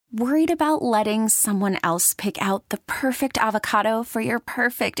Worried about letting someone else pick out the perfect avocado for your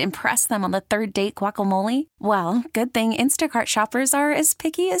perfect impress them on the third date guacamole? Well, good thing Instacart shoppers are as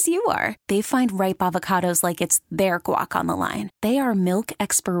picky as you are. They find ripe avocados like it's their guac on the line. They are milk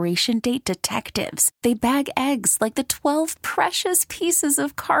expiration date detectives. They bag eggs like the 12 precious pieces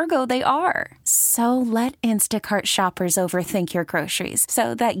of cargo they are. So let Instacart shoppers overthink your groceries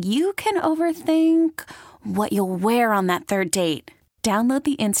so that you can overthink what you'll wear on that third date. Download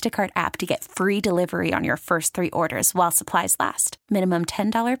the Instacart app to get free delivery on your first 3 orders while supplies last. Minimum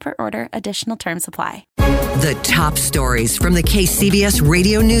 $10 per order. Additional terms apply. The top stories from the KCBS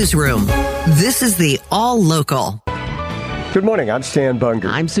Radio Newsroom. This is the All Local. Good morning. I'm Stan Bunger.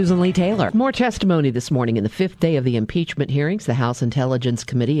 I'm Susan Lee Taylor. More testimony this morning in the 5th day of the impeachment hearings. The House Intelligence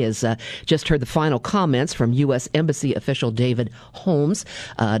Committee has just heard the final comments from U.S. Embassy official David Holmes.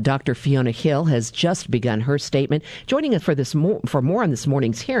 Dr. Fiona Hill has just begun her statement. Joining us for more on this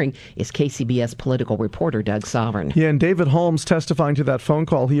morning's hearing is KCBS political reporter Doug Sovereign. Yeah, and David Holmes testifying to that phone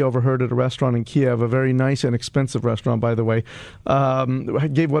call he overheard at a restaurant in Kiev, a very nice and expensive restaurant, by the way,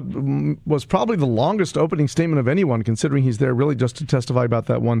 gave what was probably the longest opening statement of anyone, considering he's there really just to testify about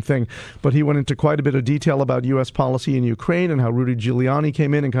that one thing. But he went into quite a bit of detail about U.S. policy in Ukraine and how Rudy Giuliani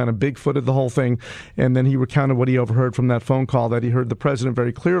came in and kind of bigfooted the whole thing. And then he recounted what he overheard from that phone call, that he heard the president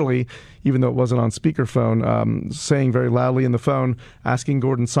very clearly, even though it wasn't on speakerphone, saying very loudly in the phone, asking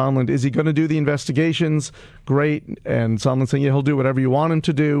Gordon Sondland, is he going to do the investigations? Great. And Sondland saying, yeah, he'll do whatever you want him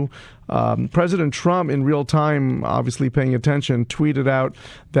to do. President Trump, in real time, obviously paying attention, tweeted out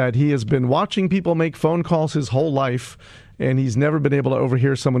that he has been watching people make phone calls his whole life, and he's never been able to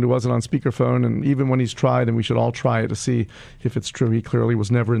overhear someone who wasn't on speakerphone. And even when he's tried, and we should all try it to see if it's true, he clearly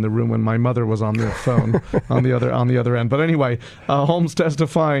was never in the room when my mother was on the phone on the other end. But anyway, Holmes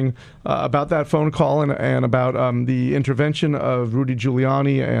testifying about that phone call and about the intervention of Rudy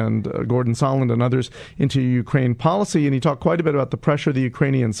Giuliani and Gordon Sondland and others into Ukraine policy. And he talked quite a bit about the pressure the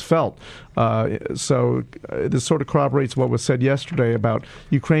Ukrainians felt. So this sort of corroborates what was said yesterday about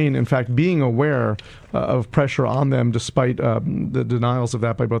Ukraine, in fact, being aware of pressure on them, despite the denials of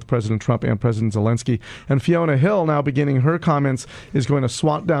that by both President Trump and President Zelensky. And Fiona Hill, now beginning her comments, is going to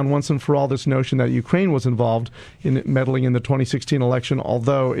swat down once and for all this notion that Ukraine was involved in meddling in the 2016 election,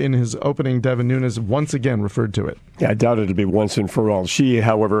 although in his opening, Devin Nunes once again referred to it. Yeah, I doubt it'll be once and for all. She,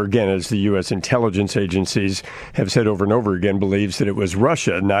 however, again, as the U.S. intelligence agencies have said over and over again, believes that it was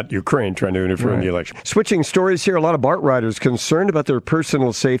Russia, not Ukraine, trying to interfere in the election. Switching stories here, a lot of BART riders concerned about their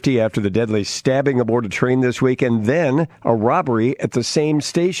personal safety after the deadly stabbing aboard a train this week and then a robbery at the same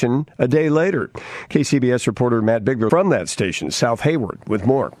station a day later. KCBS reporter Matt Bigler from that station, South Hayward, with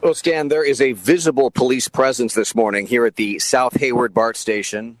more. Well, Stan, there is a visible police presence this morning here at the South Hayward BART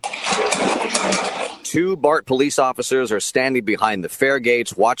station. 2 BART police officers are standing behind the fare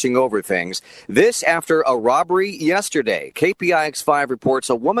gates watching over things. This after a robbery yesterday. KPIX5 reports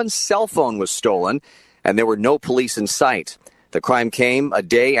a woman's cell phone was stolen and there were no police in sight. The crime came a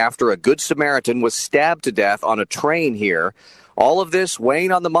day after a Good Samaritan was stabbed to death on a train here. All of this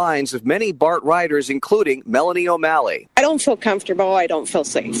weighing on the minds of many BART riders, including Melanie O'Malley. I don't feel comfortable. I don't feel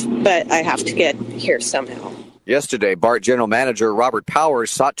safe, but I have to get here somehow. Yesterday, BART General Manager Robert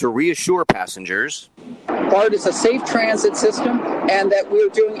Powers sought to reassure passengers. BART is a safe transit system, and that we're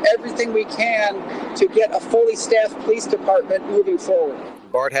doing everything we can to get a fully staffed police department moving forward.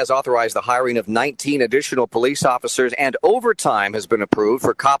 BART has authorized the hiring of 19 additional police officers, and overtime has been approved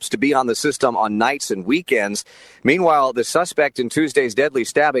for cops to be on the system on nights and weekends. Meanwhile, the suspect in Tuesday's deadly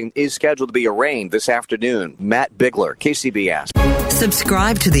stabbing is scheduled to be arraigned this afternoon. Matt Bigler, KCBS.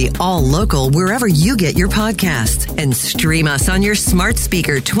 Subscribe to the All Local wherever you get your podcasts and stream us on your smart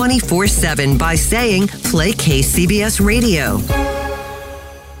speaker 24/7 by saying, play KCBS Radio.